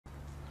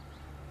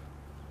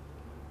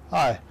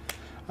Hi,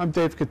 I'm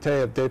Dave Cote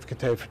of Dave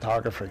Cote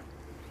Photography.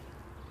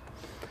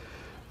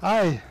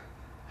 I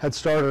had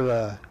started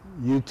a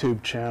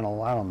YouTube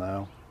channel, I don't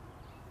know,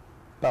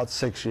 about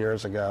 6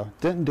 years ago.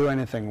 Didn't do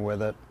anything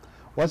with it.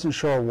 Wasn't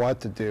sure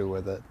what to do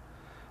with it.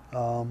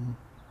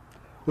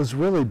 Was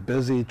really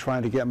busy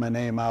trying to get my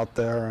name out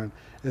there, and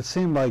it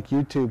seemed like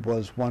YouTube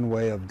was one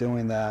way of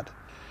doing that.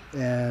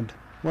 And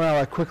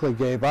well, I quickly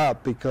gave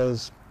up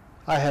because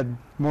I had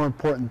more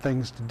important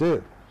things to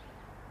do.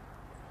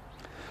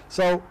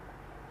 So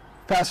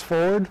fast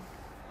forward,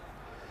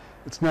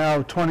 it's now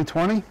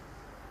 2020,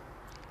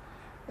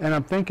 and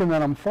I'm thinking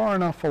that I'm far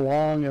enough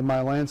along in my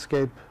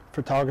landscape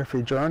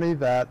photography journey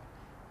that,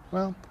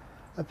 well,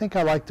 I think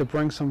I'd like to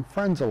bring some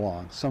friends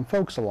along, some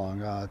folks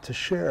along, to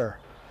share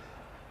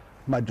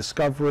my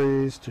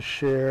discoveries, to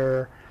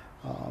share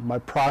my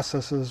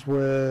processes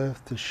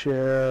with, to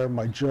share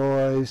my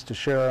joys, to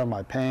share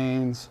my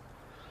pains.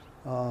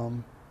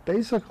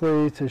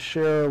 Basically to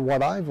share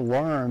what I've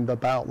learned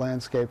about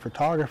landscape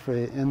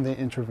photography in the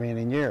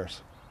intervening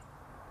years.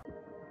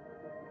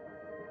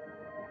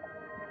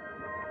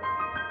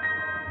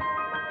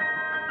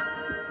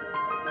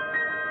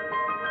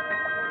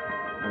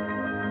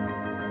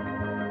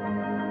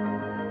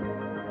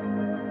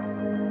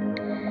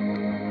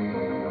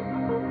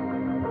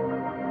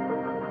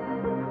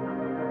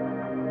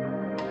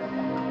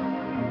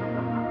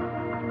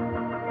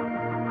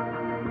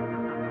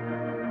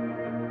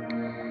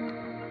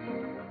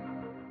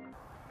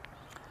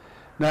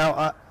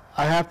 Now,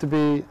 I have to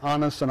be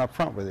honest and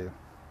upfront with you.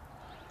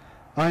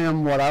 I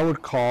am what I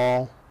would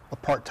call a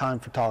part-time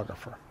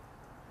photographer.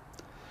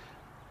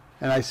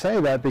 And I say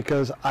that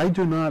because I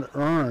do not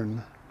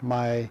earn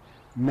my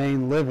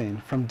main living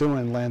from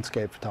doing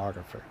landscape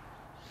photography.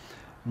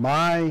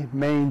 My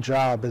main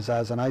job is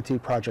as an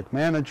IT project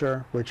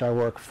manager, which I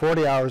work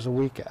 40 hours a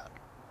week at.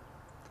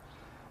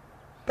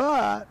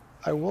 But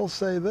I will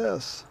say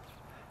this.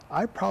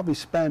 I probably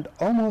spend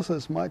almost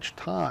as much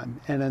time,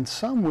 and in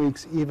some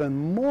weeks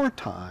even more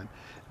time,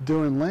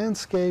 doing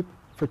landscape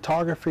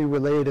photography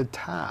related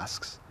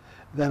tasks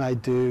than I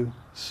do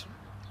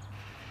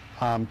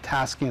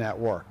tasking at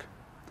work.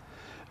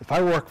 If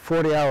I work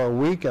 40-hour a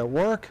week at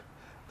work,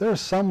 there are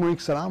some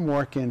weeks that I'm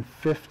working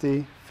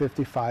 50,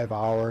 55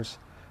 hours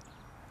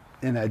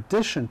in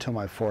addition to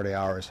my 40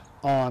 hours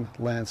on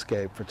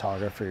landscape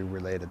photography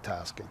related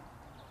tasking.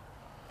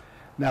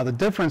 Now, the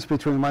difference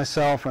between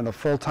myself and a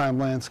full-time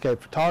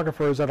landscape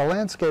photographer is that a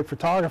landscape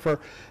photographer,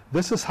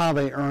 this is how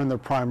they earn their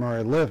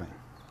primary living.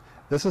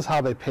 This is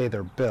how they pay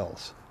their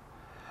bills.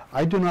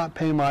 I do not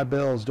pay my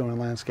bills doing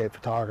landscape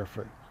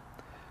photography.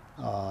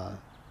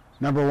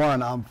 Number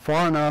one, I'm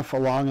far enough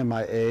along in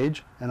my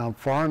age, and I'm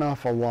far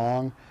enough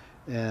along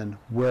in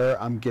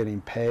where I'm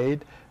getting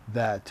paid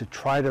that to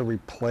try to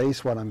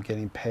replace what I'm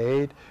getting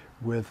paid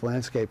with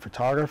landscape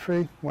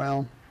photography,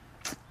 well,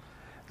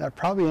 that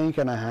probably ain't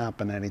going to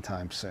happen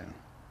anytime soon.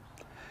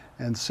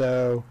 And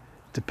so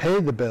to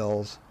pay the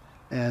bills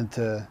and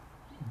to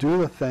do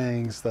the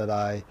things that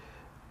I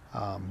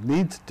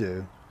need to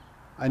do,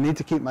 I need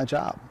to keep my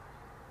job.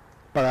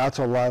 But I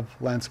also love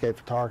landscape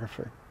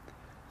photography.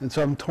 And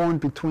so I'm torn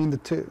between the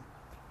two.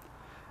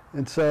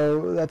 And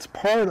so that's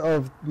part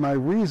of my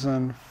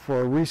reason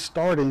for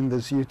restarting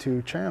this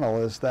YouTube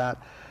channel, is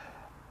that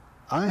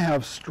I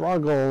have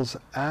struggles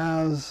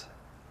as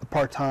a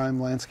part-time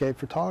landscape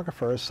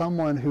photographer, as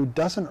someone who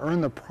doesn't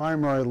earn the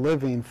primary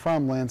living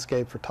from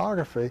landscape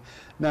photography.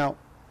 Now,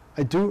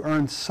 I do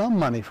earn some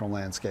money from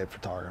landscape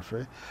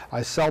photography.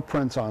 I sell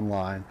prints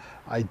online.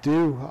 I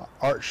do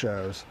art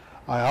shows.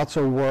 I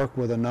also work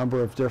with a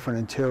number of different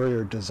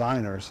interior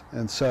designers,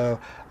 and so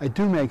I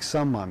do make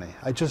some money.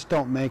 I just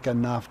don't make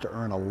enough to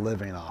earn a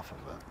living off of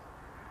it.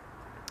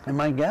 And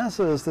my guess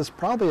is there's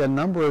probably a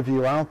number of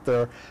you out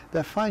there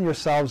that find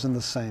yourselves in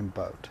the same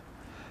boat.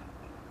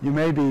 You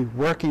may be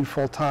working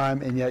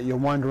full-time, and yet you're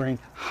wondering,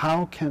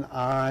 how can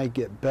I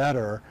get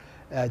better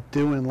at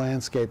doing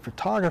landscape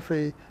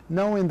photography,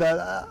 knowing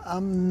that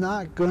I'm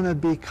not going to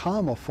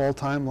become a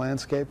full-time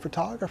landscape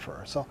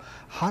photographer? So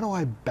how do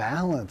I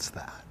balance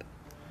that?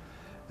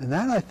 And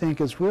that, I think,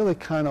 is really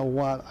kind of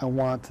what I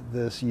want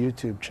this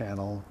YouTube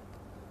channel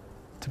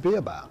to be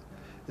about,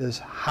 is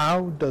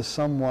how does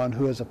someone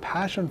who has a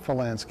passion for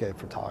landscape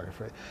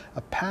photography,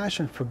 a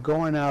passion for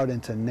going out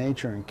into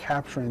nature and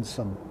capturing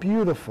some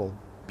beautiful,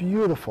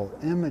 beautiful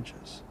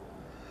images,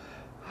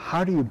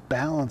 how do you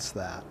balance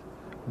that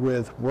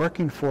with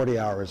working 40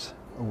 hours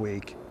a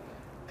week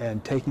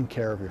and taking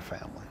care of your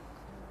family?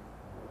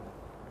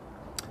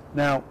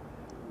 Now,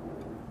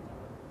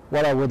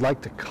 what I would like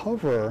to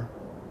cover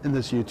in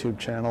this YouTube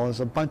channel is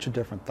a bunch of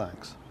different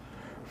things.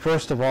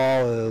 First of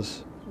all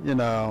is, you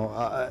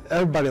know,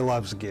 everybody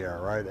loves gear,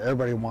 right?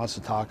 Everybody wants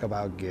to talk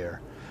about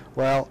gear.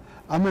 Well,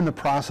 I'm in the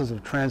process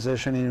of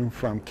transitioning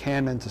from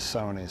Canon to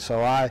Sony.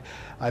 So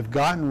I've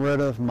gotten rid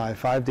of my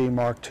 5D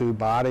Mark II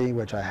body,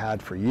 which I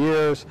had for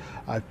years.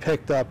 I've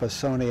picked up a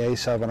Sony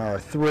a7R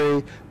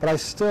III, but I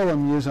still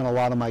am using a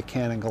lot of my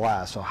Canon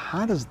glass. So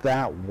how does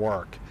that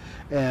work?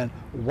 And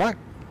what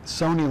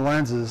Sony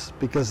lenses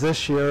because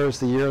this year is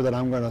the year that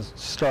I'm going to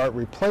start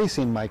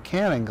replacing my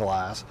Canon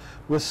glass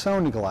with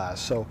Sony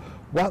glass. So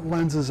what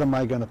lenses am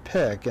I going to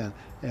pick, and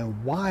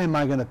why am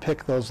I going to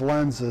pick those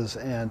lenses,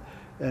 and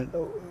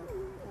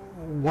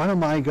what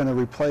am I going to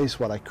replace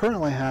what I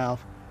currently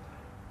have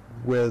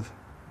with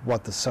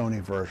what the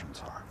Sony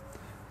versions are?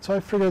 So I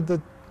figured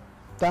that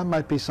that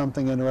might be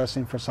something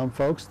interesting for some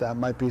folks. That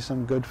might be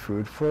some good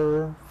food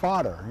for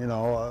fodder. You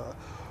know,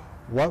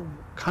 what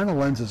kind of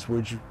lenses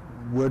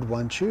would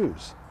one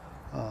choose?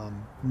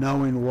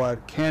 Knowing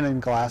what Canon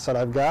glass that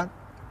I've got,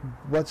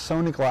 what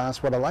Sony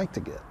glass would I like to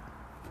get?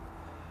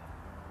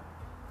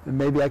 And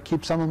maybe I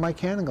keep some of my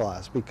Canon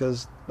glass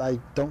because I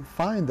don't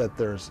find that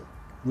there's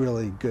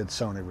really good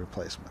Sony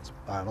replacements.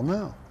 I don't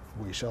know.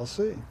 We shall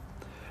see.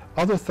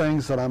 Other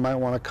things that I might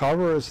want to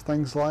cover is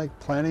things like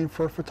planning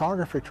for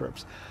photography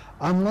trips.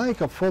 Unlike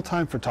a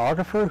full-time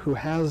photographer who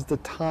has the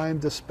time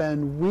to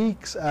spend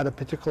weeks at a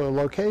particular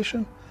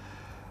location,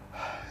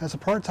 as a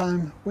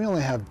part-time, we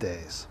only have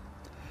days.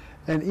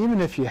 And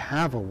even if you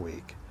have a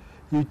week,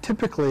 you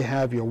typically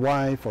have your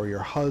wife or your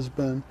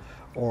husband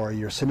or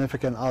your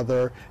significant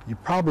other, you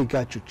probably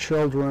got your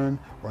children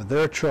or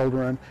their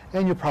children,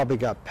 and you probably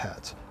got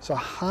pets. So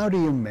how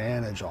do you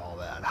manage all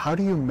that? How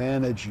do you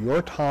manage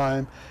your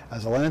time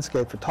as a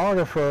landscape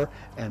photographer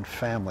and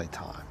family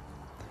time?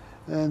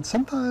 And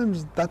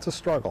sometimes that's a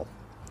struggle.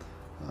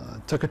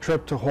 Took a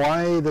trip to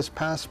Hawaii this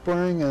past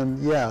spring,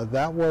 and yeah,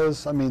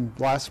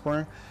 last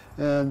spring,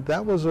 and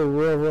that was a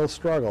real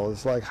struggle.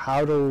 It's like,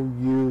 how do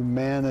you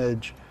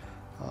manage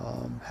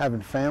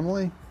having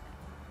family,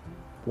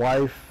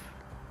 wife,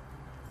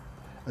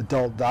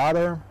 adult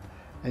daughter,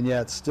 and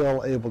yet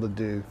still able to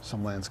do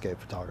some landscape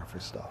photography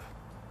stuff?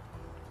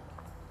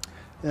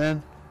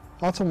 And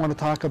I also want to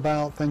talk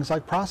about things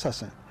like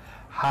processing.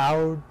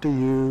 How do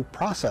you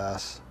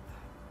process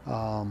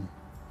a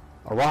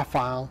raw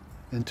file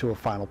into a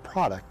final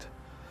product?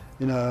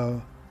 You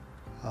know,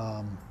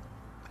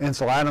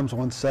 Ansel Adams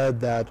once said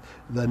that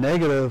the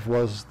negative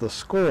was the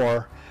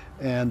score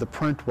and the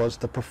print was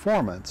the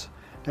performance.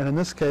 And in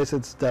this case,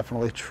 it's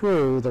definitely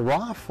true. The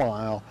raw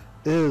file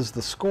is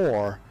the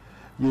score.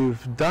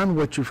 You've done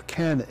what you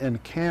can in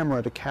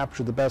camera to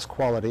capture the best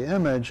quality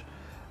image.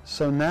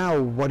 So now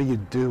what do you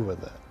do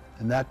with it?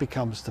 And that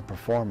becomes the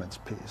performance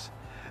piece.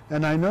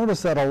 And I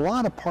noticed that a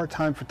lot of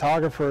part-time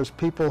photographers,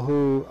 people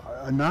who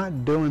are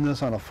not doing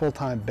this on a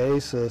full-time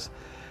basis,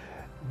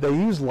 they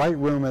use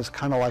Lightroom as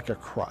kind of like a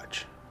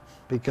crutch,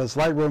 because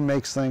Lightroom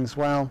makes things,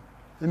 well,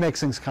 it makes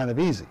things kind of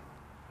easy.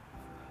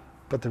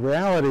 But the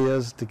reality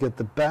is, to get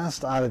the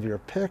best out of your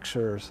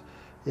pictures,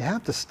 you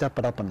have to step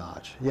it up a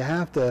notch. You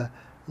have to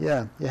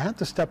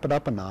step it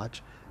up a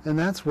notch, and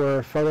that's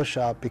where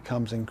Photoshop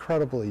becomes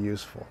incredibly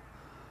useful.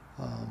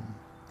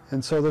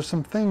 And so there's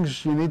some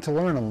things you need to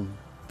learn on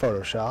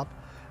Photoshop,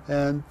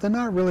 and they're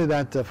not really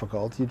that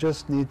difficult. You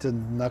just need to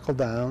knuckle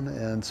down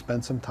and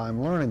spend some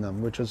time learning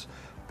them, which is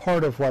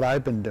part of what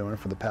I've been doing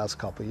for the past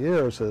couple of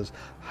years. Is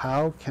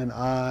how can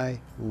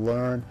I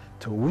learn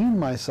to wean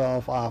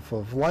myself off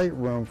of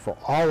Lightroom for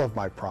all of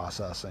my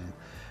processing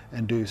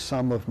and do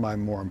some of my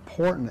more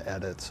important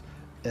edits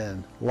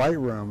in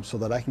Lightroom so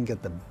that I can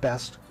get the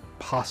best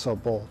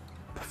possible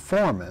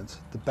performance,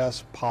 the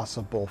best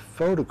possible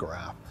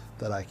photograph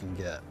that I can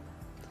get.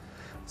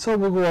 So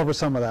we'll go over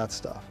some of that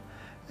stuff.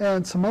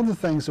 And some other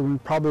things that we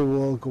probably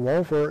will go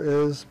over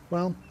is,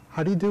 well,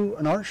 how do you do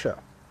an art show?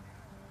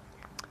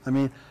 I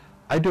mean,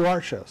 I do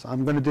art shows.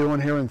 I'm going to do one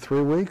here in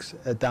 3 weeks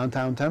at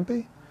downtown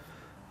Tempe.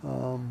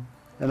 And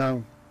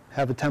I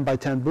have a 10 by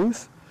 10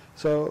 booth.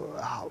 So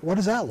what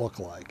does that look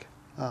like?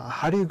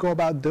 How do you go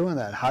about doing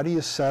that? How do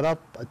you set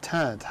up a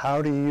tent?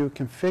 How do you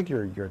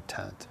configure your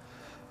tent?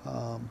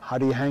 How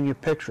do you hang your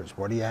pictures?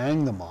 What do you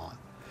hang them on?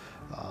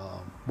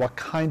 What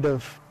kind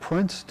of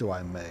prints do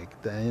I make?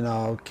 You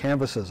know,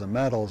 canvases and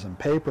metals and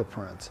paper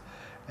prints.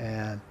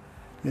 And,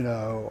 you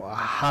know,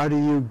 how do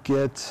you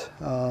get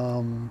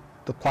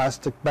the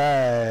plastic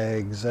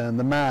bags and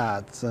the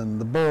mats and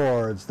the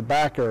boards, the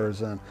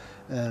backers, and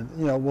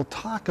you know, we'll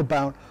talk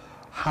about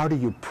how do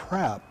you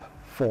prep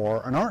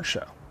for an art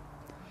show.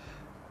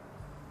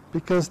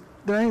 Because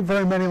there ain't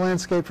very many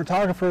landscape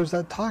photographers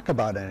that talk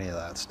about any of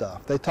that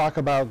stuff. They talk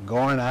about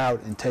going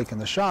out and taking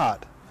the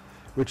shot,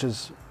 which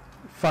is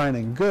fine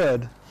and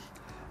good,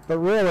 but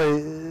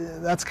really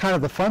that's kind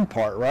of the fun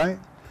part, right?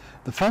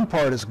 The fun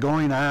part is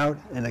going out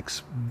and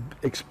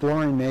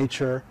exploring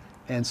nature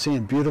and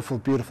seeing beautiful,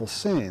 beautiful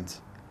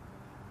scenes.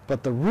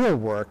 But the real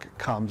work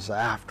comes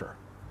after.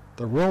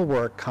 The real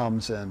work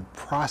comes in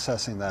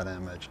processing that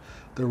image.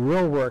 The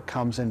real work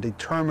comes in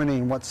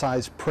determining what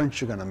size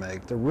prints you're going to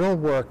make. The real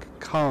work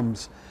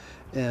comes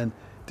in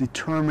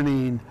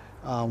determining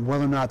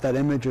whether or not that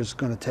image is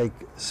going to take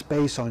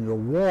space on your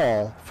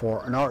wall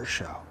for an art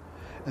show.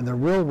 And the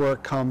real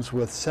work comes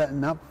with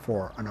setting up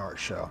for an art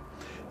show.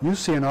 You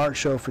see an art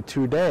show for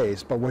 2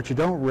 days, but what you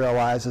don't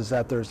realize is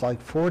that there's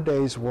like 4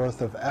 days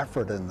worth of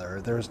effort in there.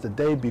 There's the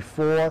day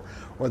before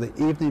or the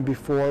evening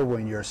before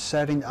when you're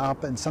setting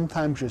up, and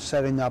sometimes you're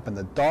setting up in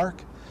the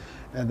dark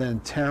and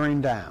then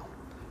tearing down.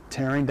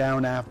 tearing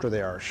down after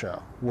the art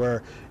show,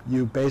 where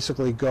you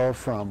basically go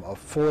from a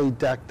fully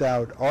decked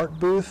out art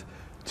booth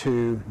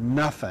to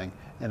nothing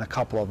in a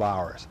couple of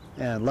hours.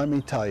 And let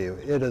me tell you,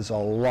 it is a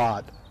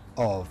lot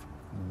of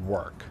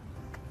work.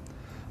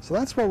 So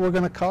that's what we're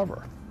going to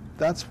cover.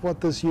 That's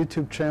what this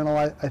YouTube channel,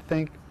 I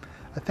think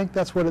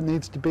that's what it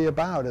needs to be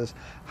about, is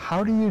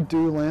how do you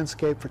do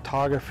landscape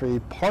photography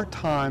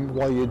part-time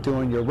while you're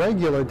doing your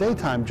regular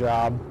daytime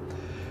job?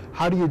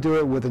 How do you do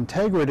it with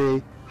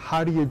integrity?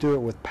 How do you do it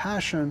with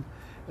passion?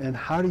 And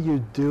how do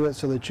you do it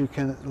so that you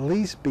can at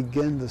least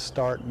begin to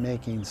start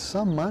making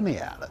some money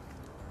at it?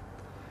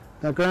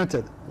 Now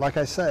granted, like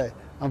I say,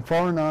 I'm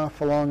far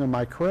enough along in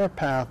my career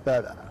path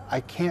that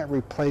I can't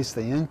replace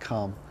the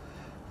income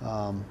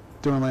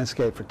doing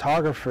landscape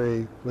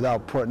photography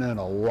without putting in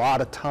a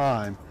lot of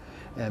time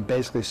and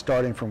basically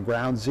starting from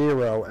ground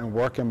zero and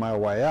working my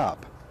way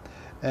up.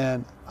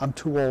 And I'm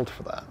too old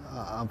for that.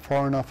 I'm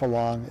far enough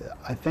along.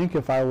 I think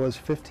if I was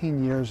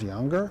 15 years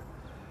younger,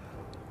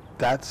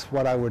 that's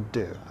what I would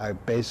do. I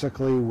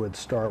basically would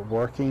start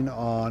working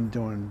on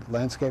doing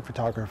landscape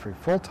photography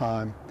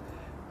full-time,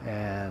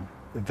 and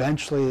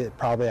eventually,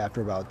 probably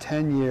after about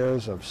 10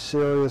 years of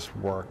serious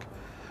work,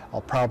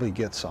 I'll probably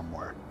get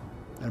somewhere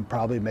and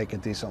probably make a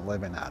decent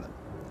living at it.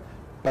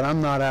 But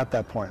I'm not at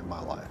that point in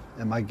my life.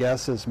 And my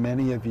guess is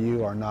many of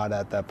you are not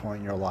at that point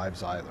in your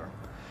lives either.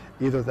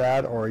 Either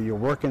that, or you're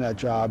working at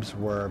jobs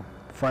where,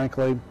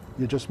 frankly,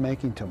 you're just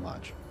making too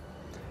much.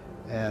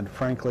 And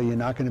frankly, you're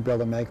not going to be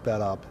able to make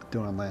that up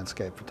doing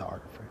landscape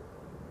photography.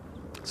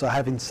 So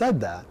having said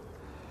that,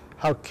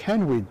 how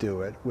can we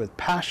do it with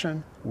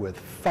passion, with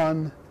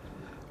fun,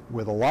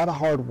 with a lot of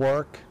hard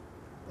work,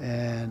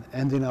 and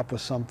ending up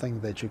with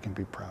something that you can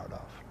be proud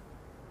of?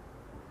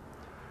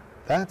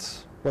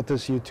 That's what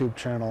this YouTube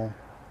channel,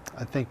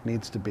 I think,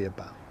 needs to be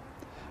about.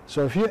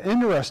 So if you're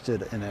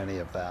interested in any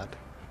of that,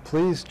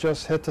 please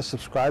just hit the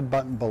subscribe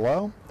button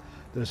below.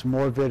 There's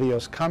more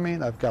videos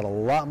coming. I've got a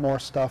lot more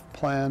stuff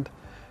planned,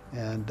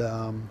 and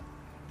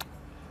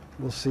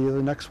we'll see you in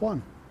the next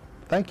one.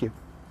 Thank you.